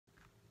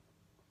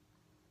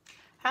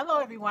Hello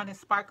everyone,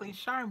 it's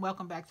SparklingChar and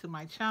welcome back to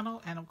my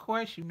channel. And of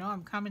course, you know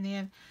I'm coming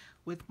in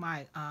with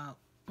my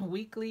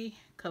weekly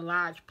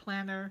collage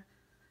planner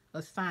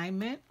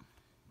assignment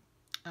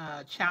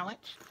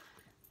challenge,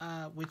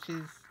 which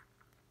is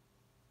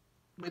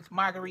with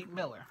Margarete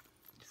Miller.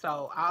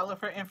 So all of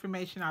her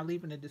information I'll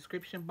leave in the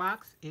description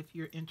box if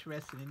you're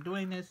interested in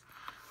doing this.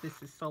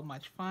 This is so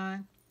much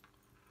fun.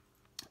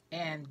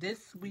 And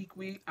this week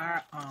we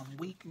are on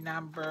week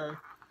number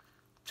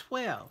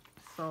 12.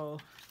 So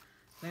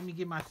let me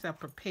get myself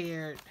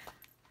prepared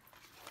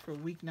for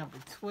week number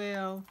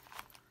 12.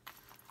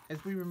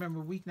 As we remember,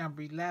 week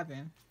number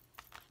 11,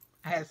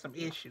 I had some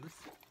issues.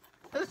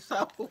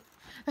 So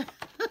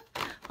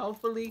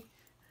hopefully,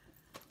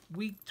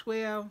 week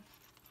 12,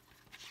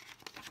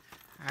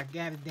 I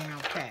got it down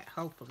pat.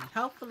 Hopefully.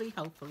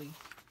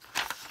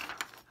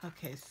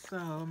 Okay, so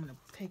I'm going to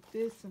take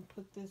this and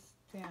put this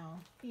down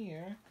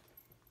here.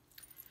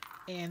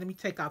 And let me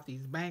take off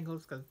these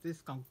bangles because this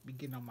is going to be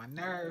getting on my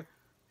nerve.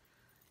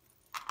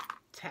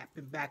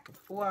 Tapping back and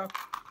forth.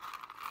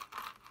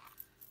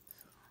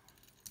 So,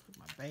 put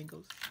my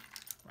bangles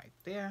right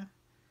there.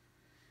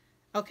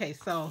 Okay,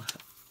 so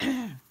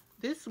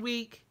this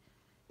week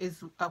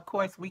is, of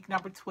course, week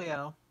number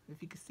 12,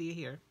 if you can see it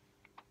here.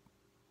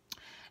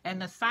 And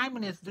the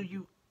assignment is, do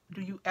you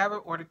ever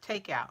order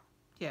takeout?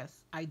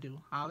 Yes, I do,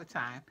 all the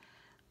time.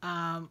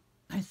 I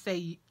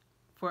say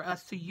for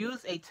us to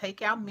use a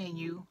takeout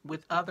menu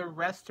with other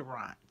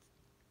restaurants,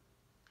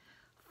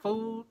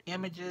 food,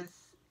 images,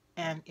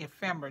 and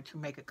ephemera to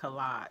make a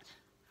collage.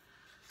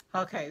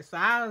 Okay, so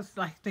I was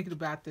like thinking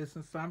about this,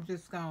 and so I'm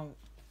just gonna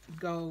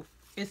go.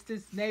 It's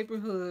this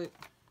neighborhood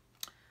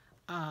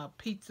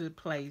pizza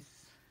place,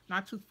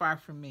 not too far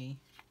from me.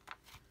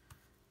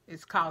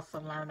 It's called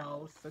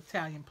Salerno's,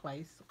 Italian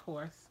place, of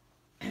course.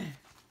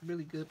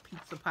 Really good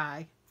pizza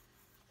pie.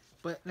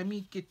 But let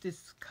me get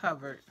this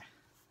covered.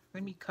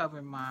 Let me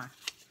cover my.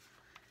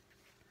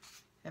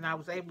 And I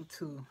was able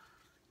to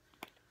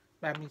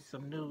buy me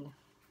some new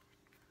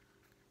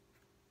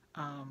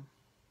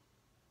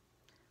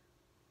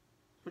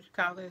what you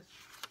call this?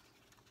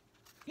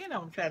 You know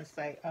what I'm trying to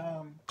say.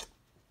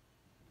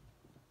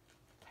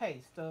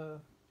 Paste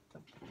the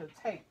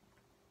tape.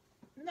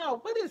 No,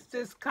 what is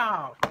this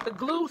called? The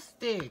glue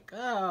stick.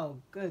 Oh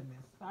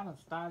goodness, I done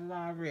started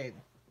already.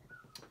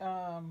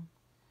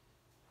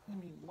 Give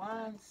me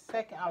 1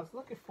 second. I was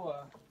looking for.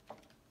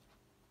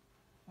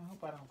 I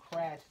hope I don't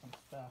crash some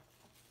stuff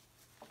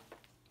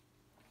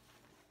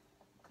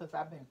because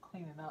I've been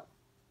cleaning up.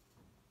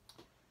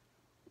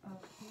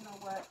 You know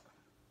what?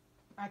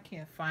 I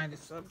can't find it,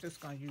 so I'm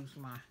just gonna use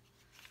my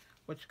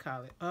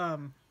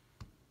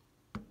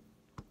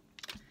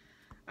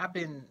I've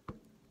been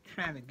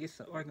trying to get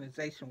some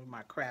organization with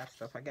my craft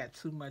stuff. I got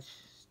too much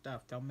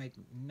stuff. Don't make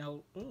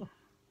no. Ooh,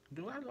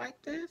 do I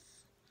like this?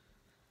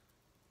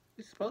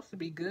 It's supposed to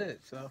be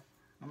good, so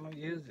I'm gonna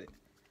use it.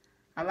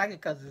 I like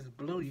it because it's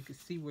blue. You can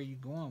see where you're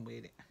going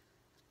with it.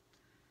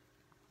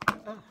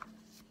 Oh,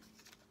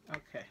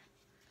 okay.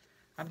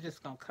 I'm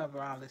just gonna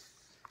cover all this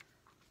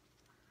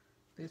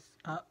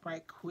up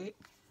right quick.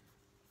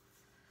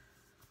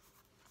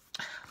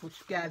 Would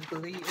you guys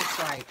believe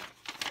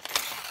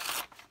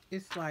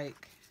it's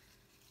like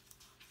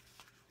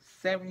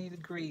 70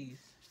 degrees.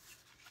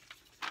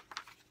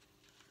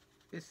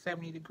 It's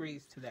 70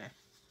 degrees today.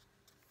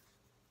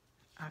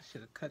 I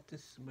should have cut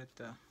this with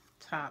the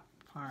top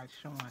part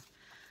showing.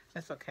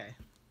 That's okay.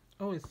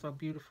 Oh, it's so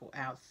beautiful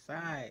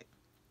outside.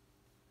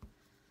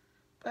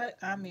 But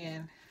I'm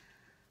in.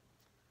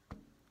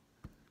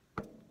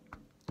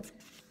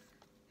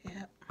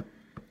 Yep.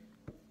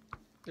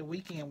 The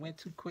weekend went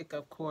too quick,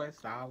 of course.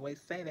 I always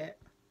say that.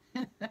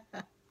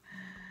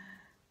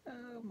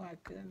 Oh my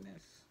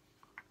goodness.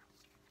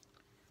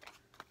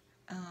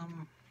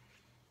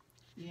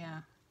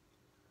 Yeah.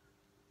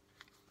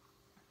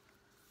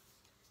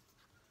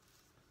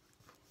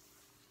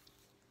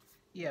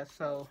 Yeah,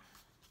 so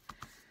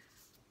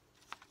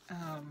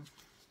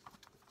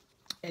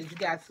as you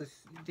guys,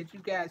 did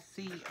you guys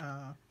see,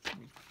 I'm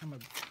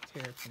going to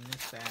tear it from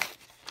this side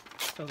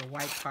so the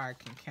white part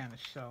can kind of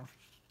show.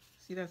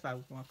 See, that's what I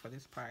was going for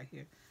this part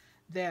here.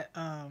 That,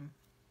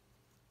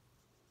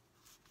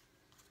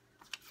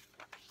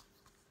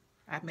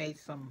 I made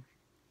some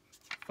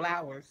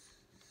flowers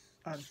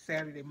on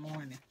Saturday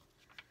morning.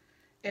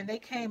 And they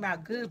came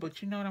out good,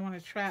 but you know what I want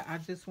to try? I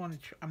just want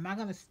to, I'm not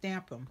going to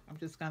stamp them. I'm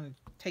just going to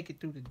take it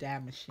through the dye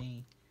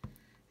machine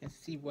and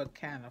see what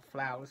kind of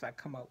flowers I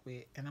come up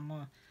with. And I'm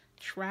going to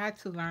try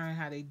to learn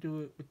how they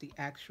do it with the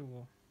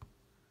actual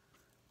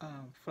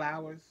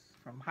flowers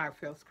from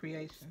Heartfelt's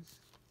Creations.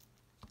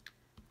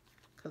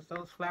 Because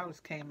those flowers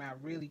came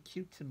out really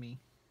cute to me.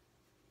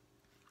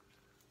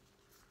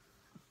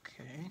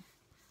 Okay.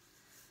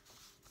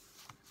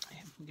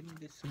 And give me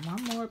this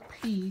one more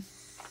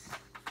piece.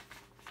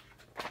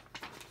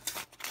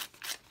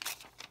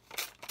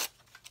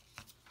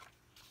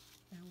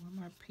 And one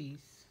more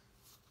piece.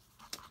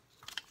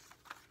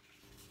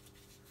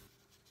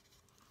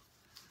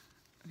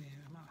 Yeah,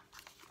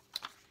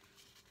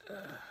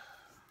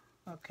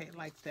 okay,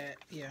 like that.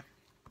 Yeah.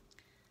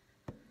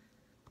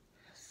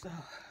 So,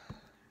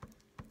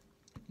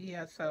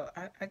 yeah, so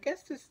I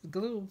guess this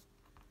glue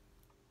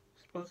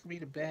is supposed to be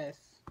the best.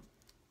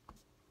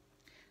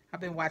 I've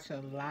been watching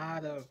a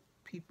lot of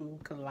people who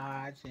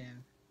collage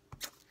and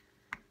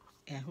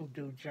who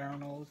do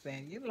journals,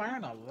 and you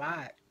learn a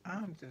lot.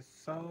 I'm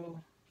just so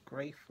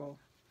grateful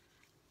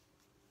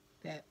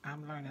that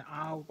I'm learning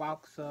all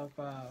walks of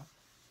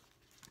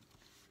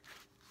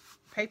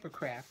paper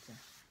crafting.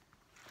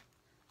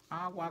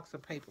 All walks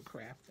of paper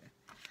crafting.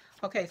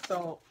 Okay,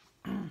 so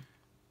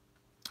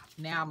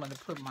now I'm gonna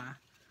put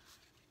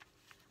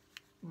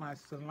my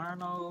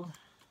Salerno.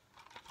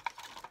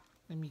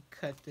 Let me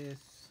cut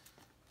this.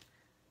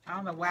 I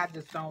don't know why I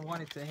just don't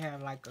want it to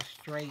have like a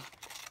straight.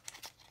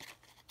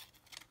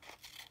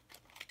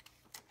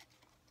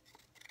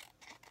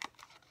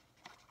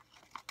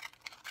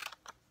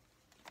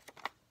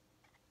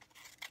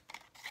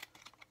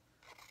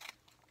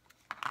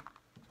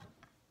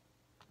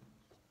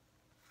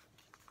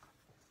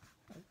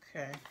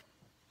 Okay.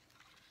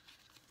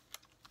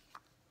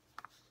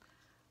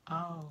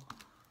 Oh,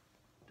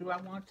 do I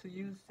want to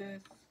use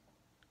this?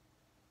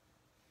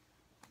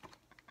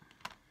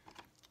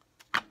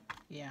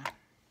 Yeah,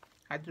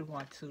 I do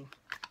want to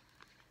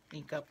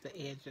ink up the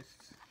edges.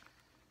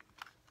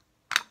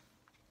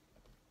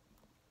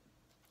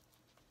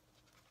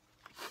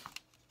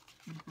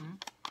 hmm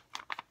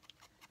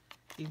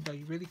Even though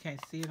you really can't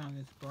see it on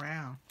this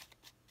brown,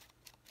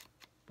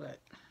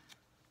 but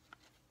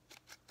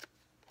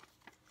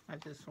I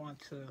just want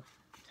to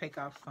take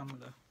off some of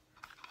the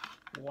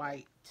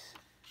white.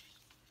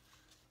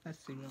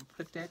 Let's see, we'll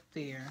put that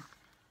there.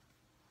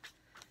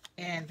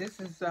 And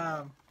this is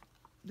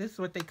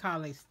what they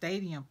call a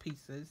stadium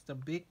pizza. It's the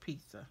big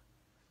pizza.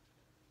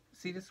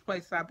 See, this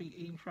place I be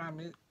eating from,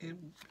 it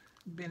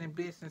been in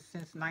business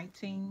since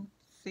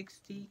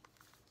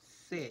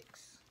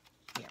 1966.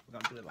 Yeah, we're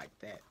gonna do it like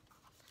that.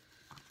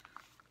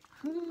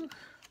 Whew.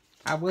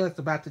 I was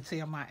about to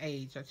tell my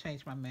age. I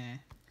changed my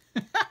mind.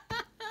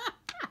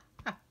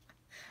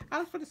 I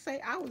was going to say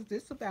I was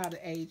just about the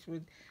age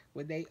when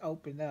they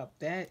opened up.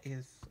 That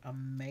is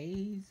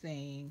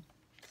amazing.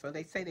 So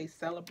they say they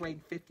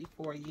celebrate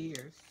 54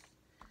 years.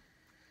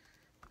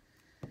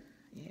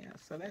 Yeah,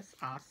 so that's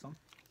awesome.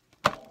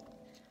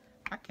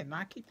 I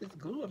cannot keep this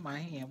glue in my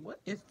hand. What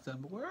is the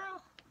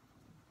world?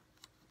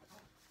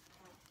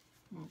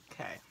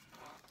 Okay.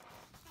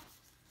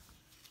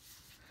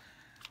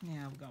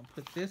 Now I'm going to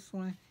put this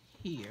one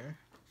here.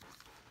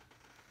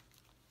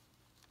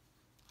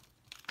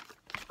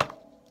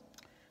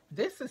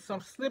 This is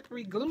some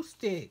slippery glue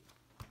stick.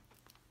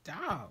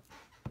 Dog.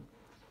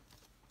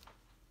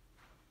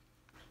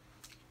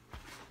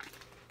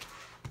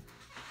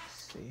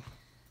 Let's see.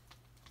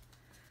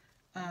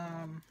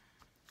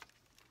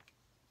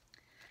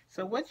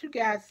 So what you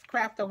guys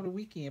craft over the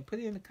weekend? Put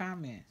it in the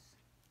comments.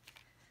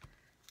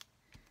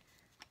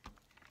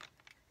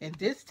 And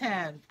this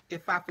time,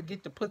 if I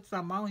forget to put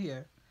something on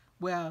here,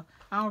 well,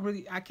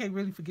 I can't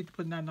really forget to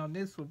put nothing on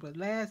this one, but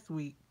last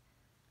week,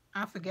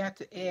 I forgot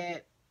to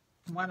add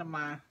one of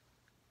my,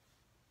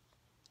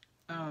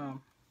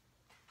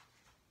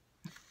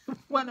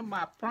 one of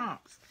my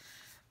prompts.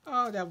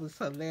 Oh, that was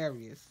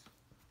hilarious.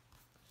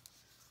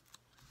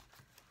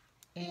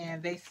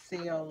 And they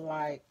sell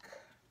like,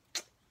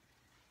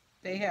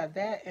 they have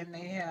that and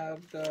they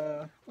have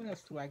the, what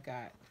else do I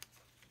got?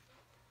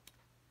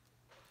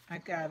 I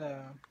got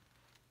a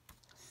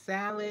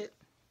salad.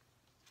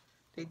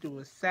 They do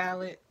a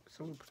salad.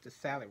 So we'll put the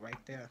salad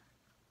right there.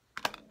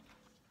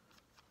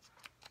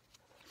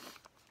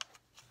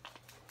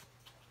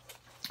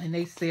 And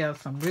they sell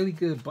some really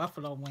good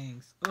buffalo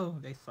wings. Oh,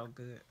 they so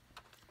good.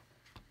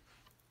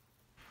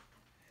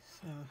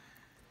 So,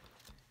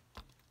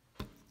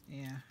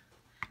 yeah.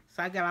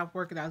 So I got off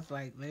work and I was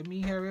like, let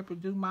me hurry up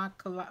and do my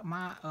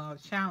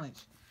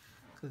challenge.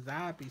 Because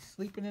I'll be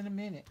sleeping in a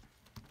minute.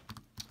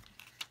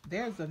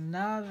 There's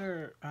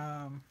another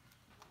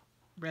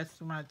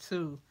restaurant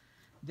too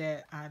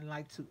that I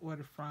like to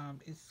order from.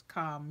 It's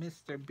called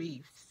Mr.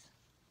 Beef's.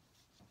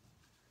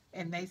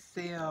 And they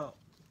sell,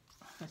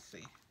 let's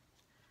see,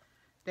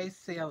 they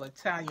sell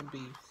Italian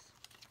beefs.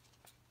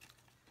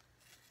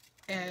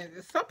 And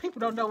some people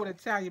don't know what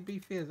Italian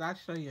beef is. I'll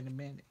show you in a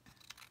minute.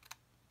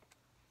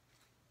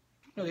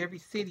 You know, every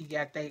city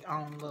got their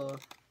own little,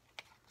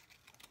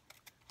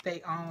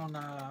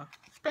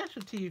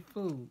 specialty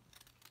food.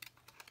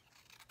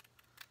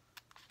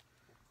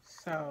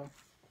 So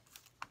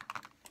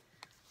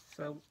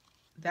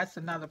that's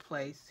another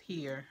place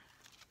here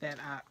that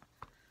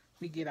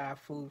we get our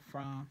food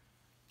from.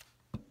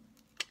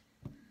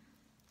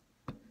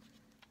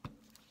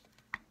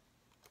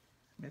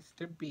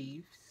 Mr.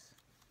 Beef's.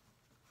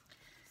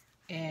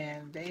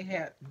 And they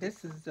have,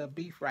 this is the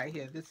beef right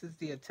here. This is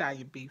the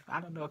Italian beef.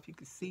 I don't know if you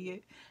can see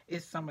it.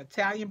 It's some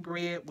Italian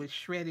bread with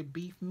shredded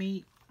beef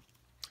meat.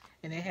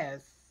 And it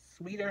has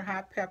sweet or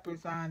hot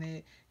peppers on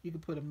it. You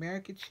can put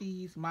American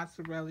cheese,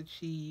 mozzarella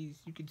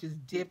cheese. You can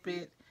just dip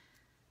it.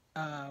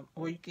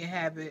 Or you can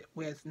have it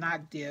where it's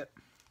not dipped.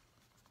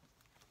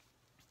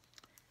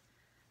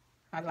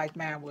 I like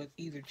mine with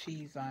either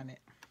cheese on it.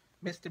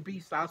 Mr.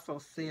 Beast also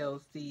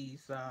sells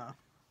these.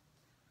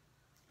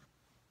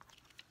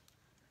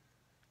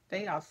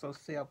 They also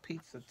sell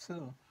pizza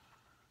too.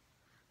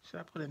 Should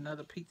I put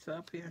another pizza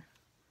up here?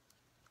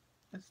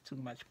 That's too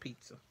much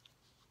pizza.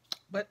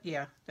 But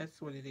yeah,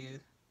 that's what it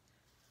is.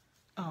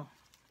 Oh,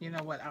 you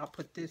know what? I'll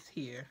put this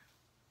here.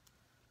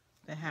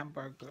 The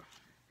hamburger.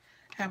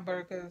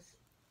 Hamburgers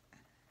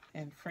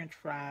and French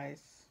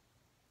fries.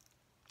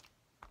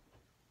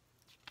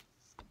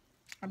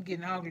 I'm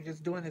getting hungry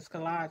just doing this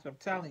collage, I'm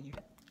telling you.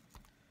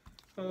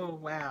 Oh,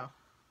 wow.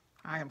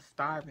 I am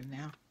starving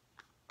now.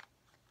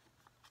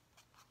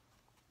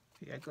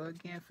 Here I go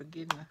again for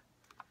getting a,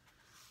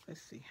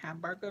 let's see,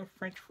 hamburger,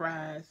 French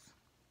fries.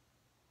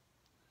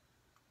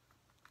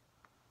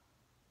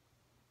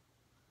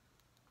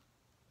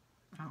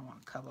 I don't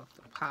want to cover up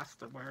the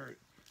pasta word.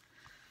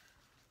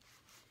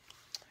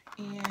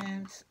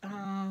 And,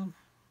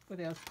 what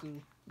else do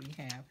we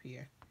have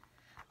here?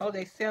 Oh,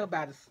 they sell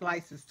by the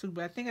slices too,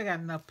 but I think I got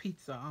enough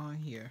pizza on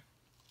here.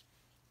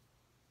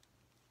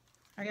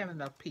 I got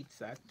enough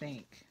pizza, I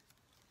think.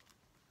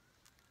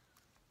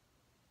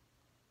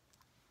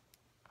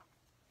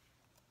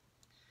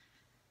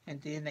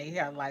 And then they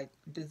have like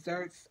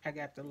desserts. I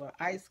got the little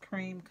ice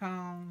cream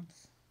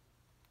cones.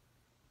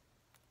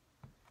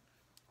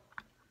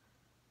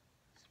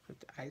 Let's put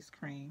the ice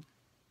cream.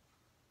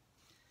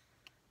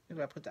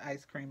 Maybe I put the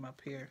ice cream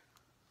up here.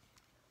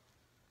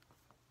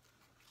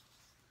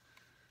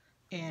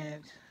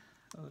 And,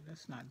 oh,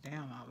 that's not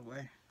down all the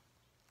way.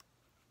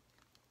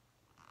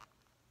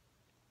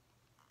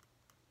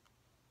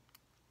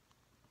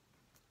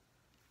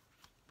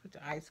 Put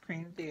the ice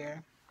cream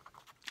there.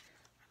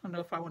 I don't know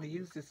if I want to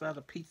use this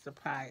other pizza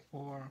pie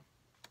or...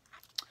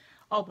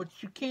 Oh, but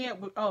you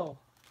can't... Oh,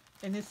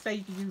 and it say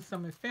you can use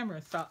some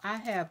ephemera. So I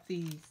have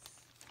these...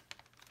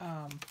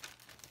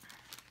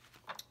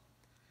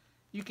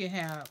 you can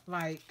have,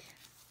 like...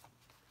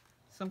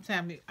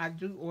 Sometimes I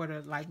do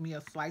order, like, me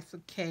a slice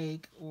of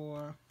cake,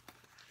 or...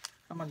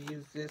 I'm going to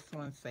use this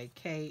one, say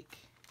cake.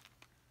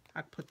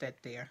 I put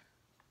that there.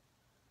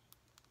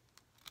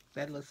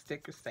 That little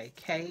sticker say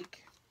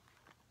cake.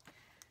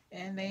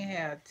 And they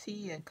have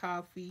tea and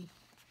coffee.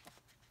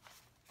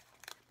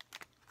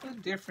 There's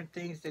different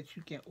things that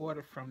you can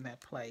order from that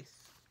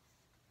place.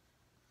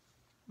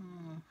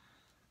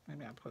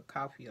 Maybe I'll put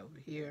coffee over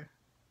here.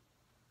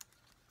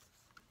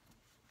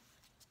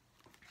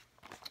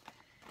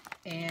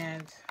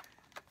 And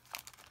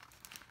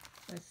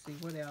let's see,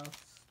 what else?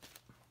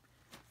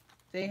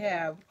 They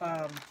have,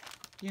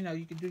 you know,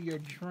 you can do your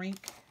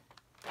drink.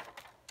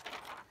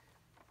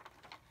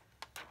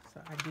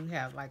 So I do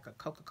have like a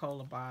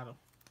Coca-Cola bottle.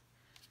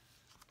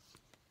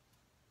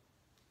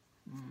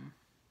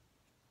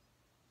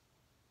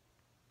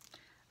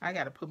 I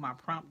got to put my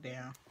prompt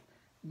down.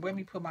 Let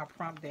me put my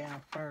prompt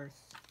down first.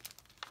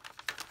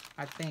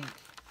 I think.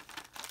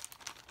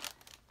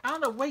 I don't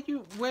know where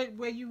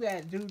you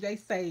at. Do they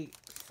say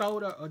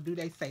soda or do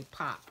they say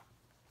pop?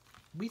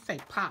 We say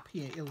pop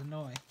here in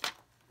Illinois.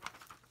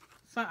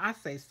 So I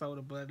say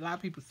soda, but a lot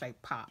of people say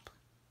pop.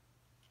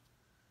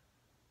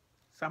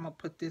 So I'm gonna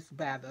put this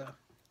by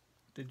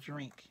the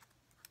drink.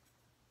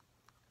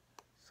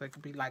 So it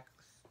could be like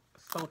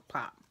soda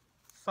pop.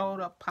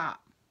 Soda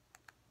pop.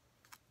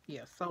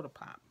 Yeah, soda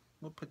pop.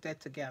 We'll put that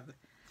together.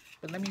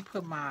 But let me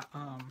put my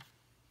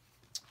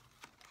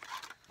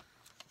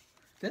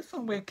this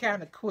one went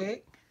kind of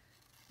quick.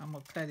 I'm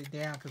gonna cut it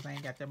down because I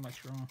ain't got that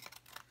much room.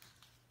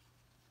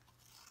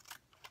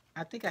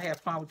 I think I had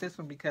fun with this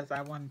one because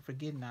I wasn't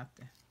forgetting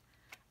nothing.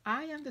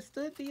 I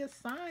understood the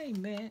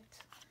assignment.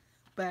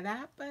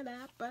 Ba-da,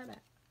 ba-da, ba-da.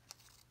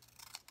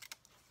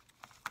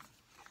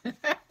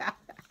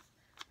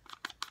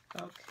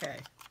 Okay.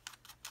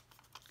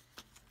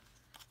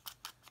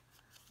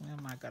 Where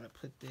am I gonna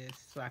put this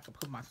so I can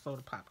put my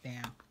soda pop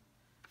down?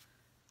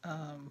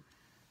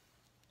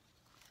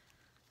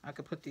 I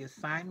could put the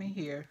assignment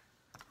here,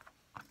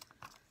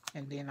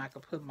 and then I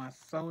could put my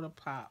soda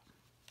pop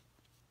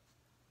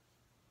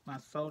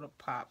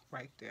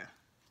right there.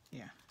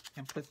 Yeah,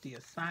 and put the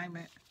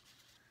assignment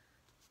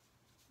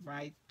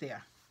right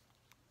there.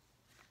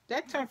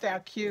 That turned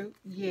out cute.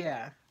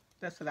 Yeah,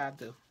 that's what I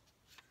do.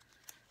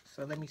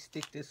 So let me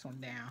stick this one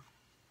down.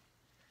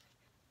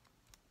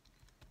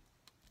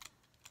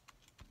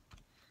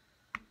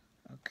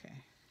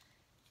 Okay.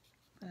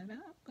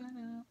 Ba-da,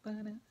 ba-da,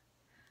 ba-da.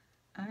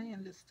 I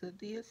understood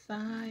the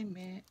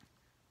assignment.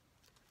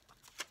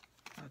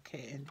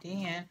 Okay, and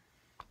then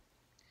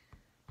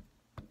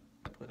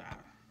put our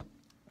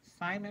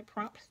assignment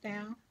prompts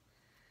down.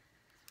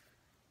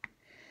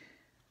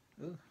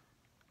 Ooh.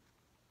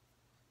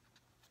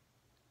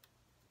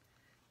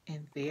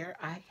 And there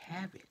I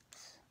have it.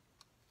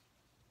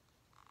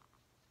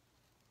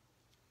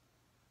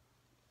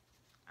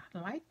 I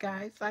like,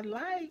 guys. I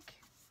like.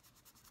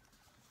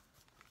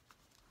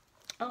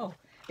 Oh,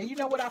 and you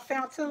know what I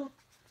found too?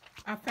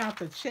 I found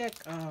the check.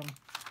 I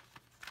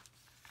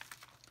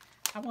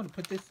want to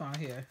put this on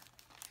here.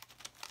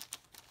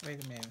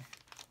 Wait a minute.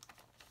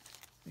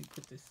 Let me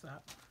put this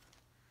up.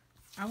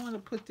 I want to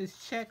put this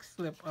check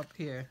slip up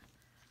here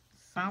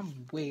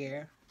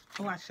somewhere.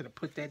 Oh, I should have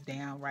put that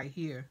down right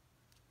here.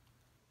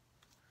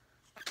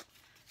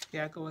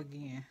 Here I go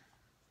again.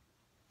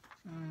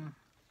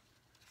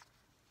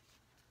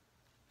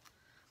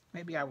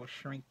 Maybe I will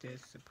shrink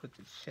this and put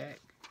the check.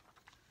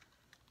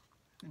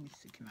 Let me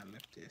see, can I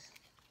lift this?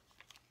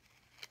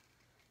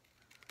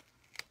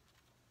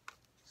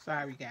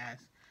 Sorry guys,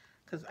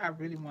 because I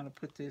really want to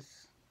put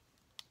this.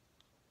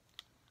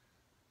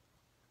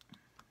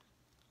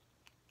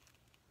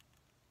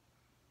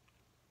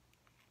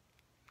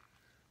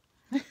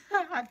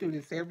 I do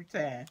this every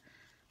time.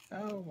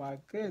 Oh my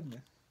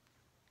goodness.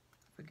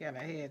 Forgot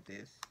I had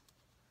this.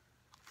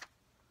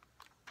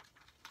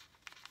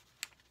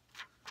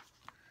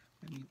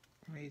 Let me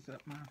raise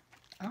up my...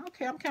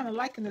 Okay, I'm kind of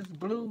liking this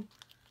blue.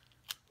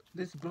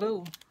 This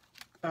blue.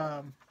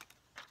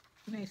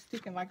 It ain't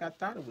sticking like I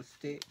thought it would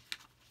stick.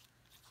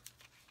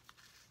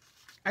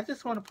 I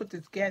just want to put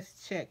this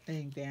gas check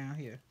thing down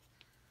here.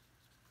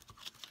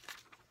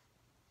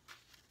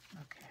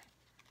 Okay.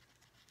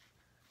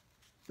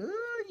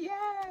 Ooh,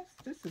 yes.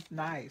 This is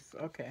nice.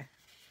 Okay.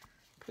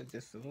 Put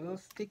just a little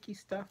sticky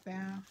stuff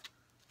down.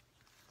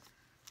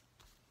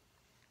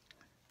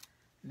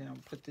 And then I'll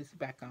put this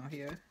back on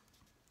here.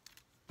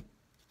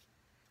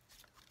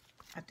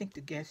 I think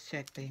the gas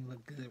check thing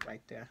look good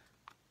right there.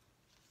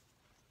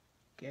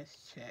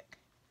 Gas check.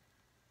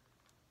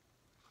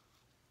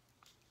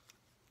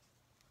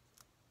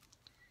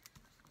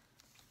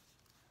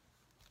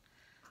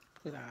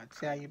 Put our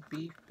Italian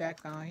beef back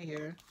on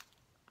here.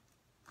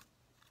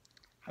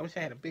 I wish I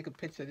had a bigger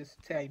picture of this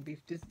Italian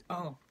beef.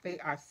 Oh, they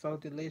are so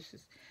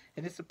delicious.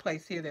 And it's a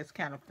place here that's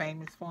kind of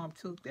famous for them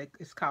too.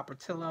 It's called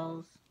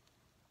Portillo's.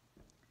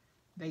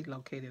 They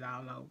located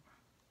all over.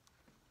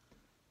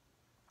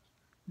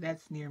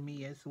 That's near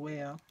me as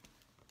well.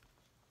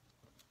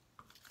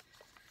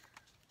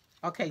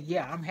 Okay,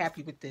 yeah, I'm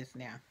happy with this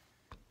now.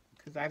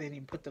 Because I didn't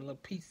even put the little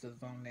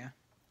pieces on there.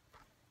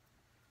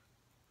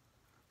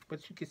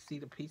 But you can see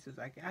the pieces.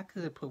 I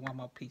could put one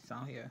more piece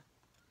on here.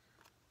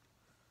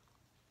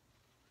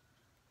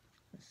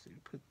 Let's see,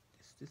 put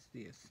this is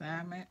the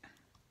assignment.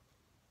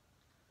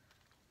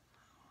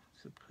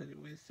 So put it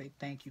with, say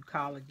thank you,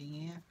 call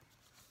again.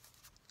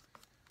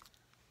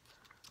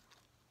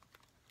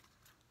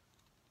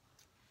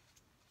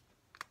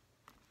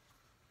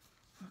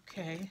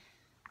 Okay.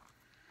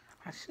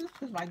 I should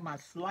put like my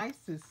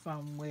slices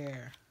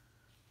somewhere.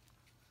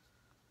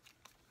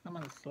 I'm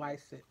gonna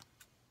slice it.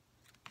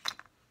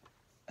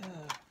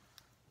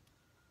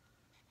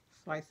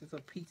 Slices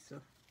of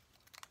pizza.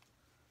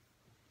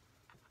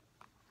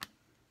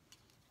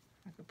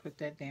 I could put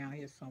that down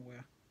here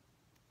somewhere.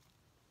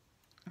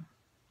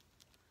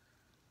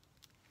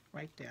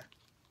 Right there.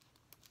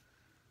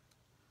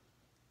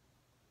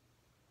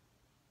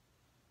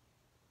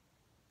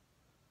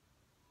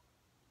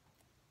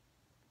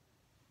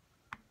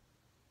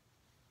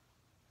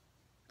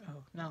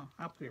 Oh, no,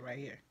 I'll put it right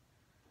here.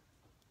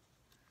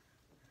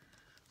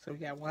 So we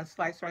got one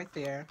slice right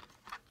there.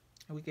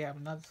 And we can have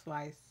another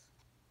slice.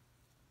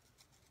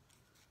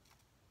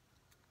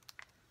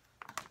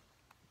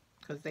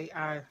 Because they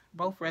are,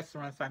 both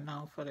restaurants are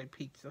known for their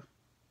pizza.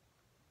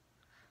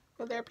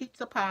 For their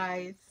pizza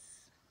pies.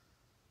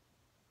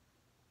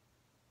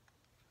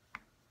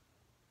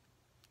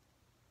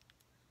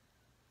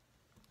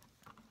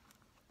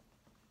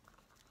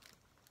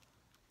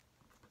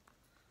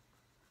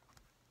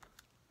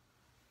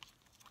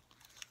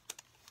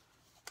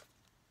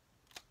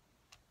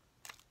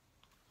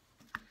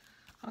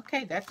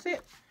 Okay, that's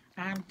it.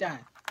 I'm done.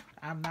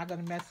 I'm not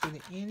going to mess with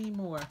it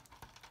anymore.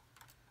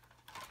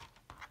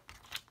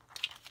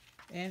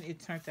 And it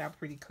turned out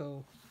pretty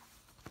cool.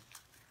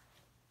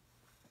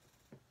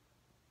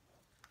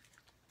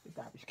 The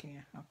garbage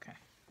can. Okay.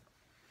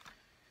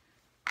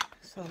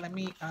 So let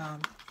me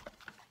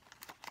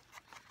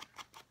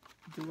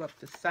do up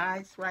the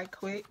sides right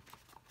quick.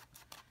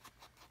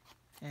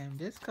 And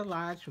this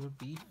collage will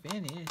be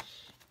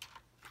finished.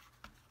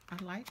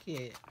 I like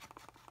it.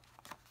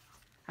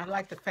 I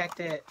like the fact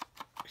that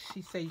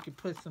she said you could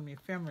put some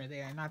ephemera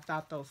there, and I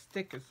thought those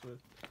stickers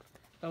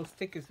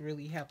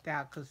really helped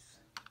out because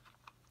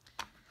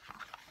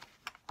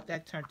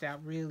that turned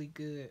out really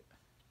good.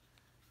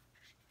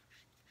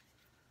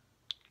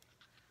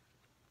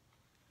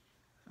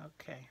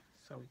 Okay,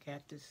 so we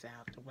got this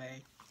out the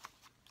way.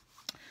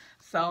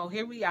 So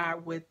here we are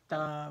with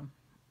collage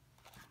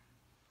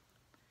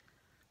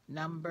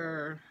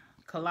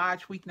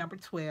week number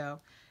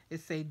 12. It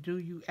say, do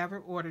you ever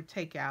order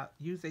takeout?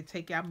 Use a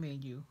takeout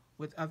menu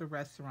with other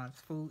restaurants,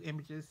 food,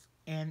 images,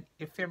 and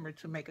ephemera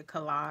to make a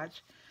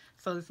collage.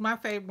 So it's my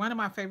favorite, one of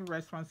my favorite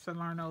restaurants,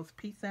 Salerno's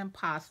Pizza and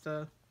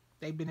Pasta.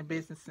 They've been in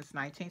business since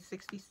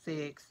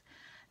 1966.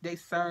 They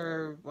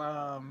serve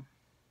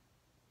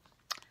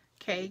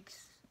cakes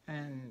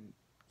and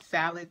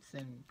salads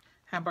and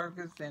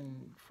hamburgers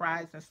and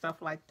fries and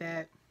stuff like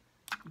that.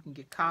 You can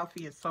get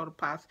coffee and soda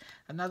pops.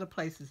 Another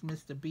place is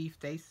Mr. Beef.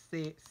 They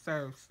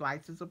serve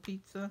slices of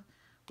pizza,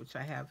 which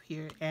I have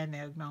here, and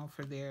they're known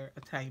for their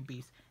Italian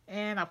beefs.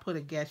 And I put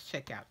a guest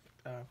checkout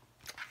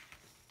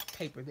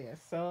paper there.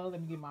 So let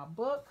me get my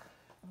book.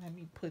 Let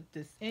me put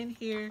this in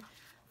here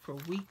for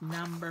week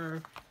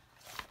number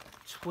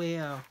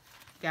 12.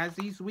 Guys,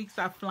 these weeks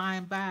are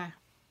flying by.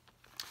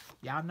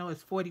 Y'all know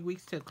it's 40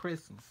 weeks till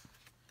Christmas.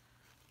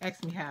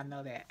 Ask me how I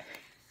know that.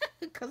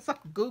 Because I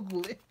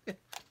Google it.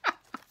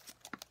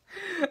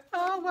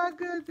 Oh my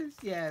goodness,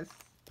 yes.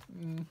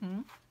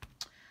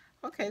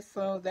 Okay,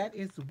 so that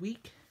is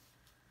week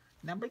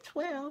number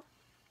 12.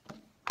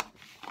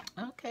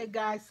 Okay,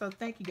 guys, so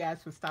thank you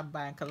guys for stopping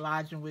by and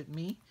collaging with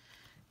me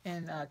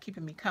and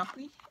keeping me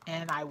company.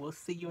 And I will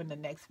see you in the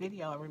next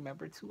video. And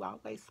remember to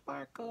always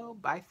sparkle.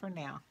 Bye for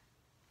now.